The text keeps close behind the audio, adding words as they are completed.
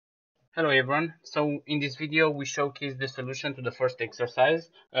Hello everyone. So in this video we showcase the solution to the first exercise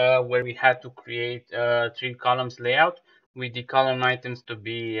where we had to create three columns layout with the column items to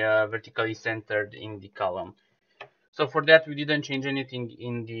be vertically centered in the column. So for that we didn't change anything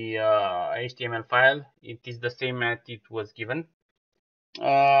in the HTML file. It is the same as it was given.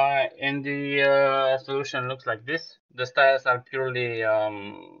 And the solution looks like this. The styles are purely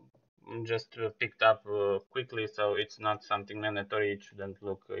just picked up quickly, so it's not something mandatory. It shouldn't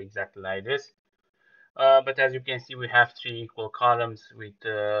look exactly like this. But as you can see, we have three equal columns with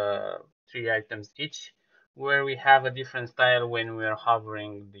three items each, where we have a different style when we're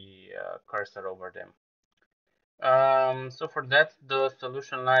hovering the cursor over them. So for that, the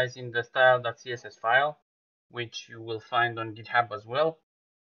solution lies in the style.css file, which you will find on GitHub as well.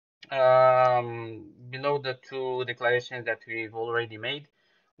 Below the two declarations that we've already made,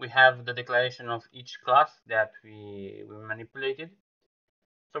 we have the declaration of each class that we manipulated.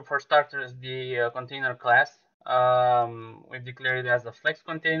 So for starters, the container class, we've declared it as a flex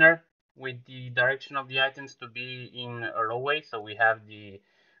container with the direction of the items to be in a row way. So we have the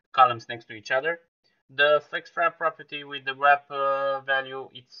columns next to each other. The flex wrap property with the wrap value,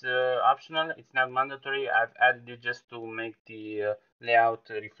 it's optional. It's not mandatory. I've added it just to make the layout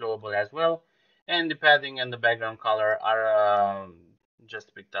reflowable as well. And the padding and the background color are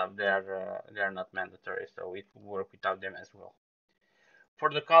just picked up. They are not mandatory, so it will work without them as well. For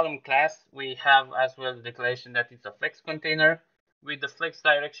the column class, we have as well the declaration that it's a flex container with the flex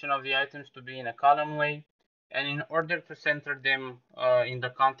direction of the items to be in a column way. And in order to center them in the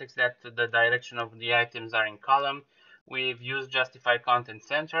context that the direction of the items are in column, we've used justify content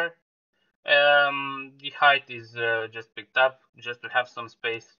center. The height is just picked up just to have some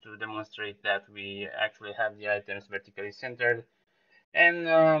space to demonstrate that we actually have the items vertically centered. And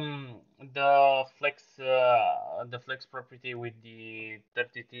the flex property with the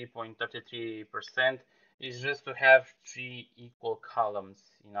 33.33% is just to have three equal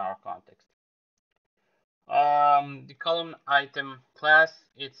columns in our context. The column item class,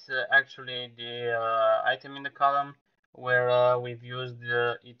 it's actually the item in the column where we've used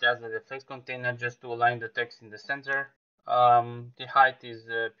it as a flex container just to align the text in the center. The height is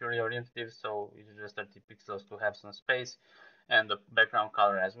purely orientative, so it's just 30 pixels to have some space, and the background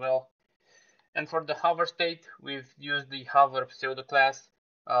color as well. And for the hover state, we've used the hover pseudo class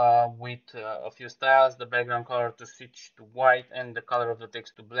with a few styles, the background color to switch to white and the color of the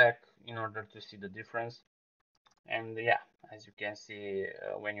text to black in order to see the difference. And yeah, as you can see,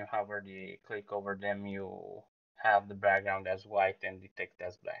 when you hover the click over them, you have the background as white and the text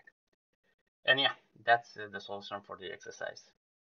as black. And yeah, that's the solution for the exercise.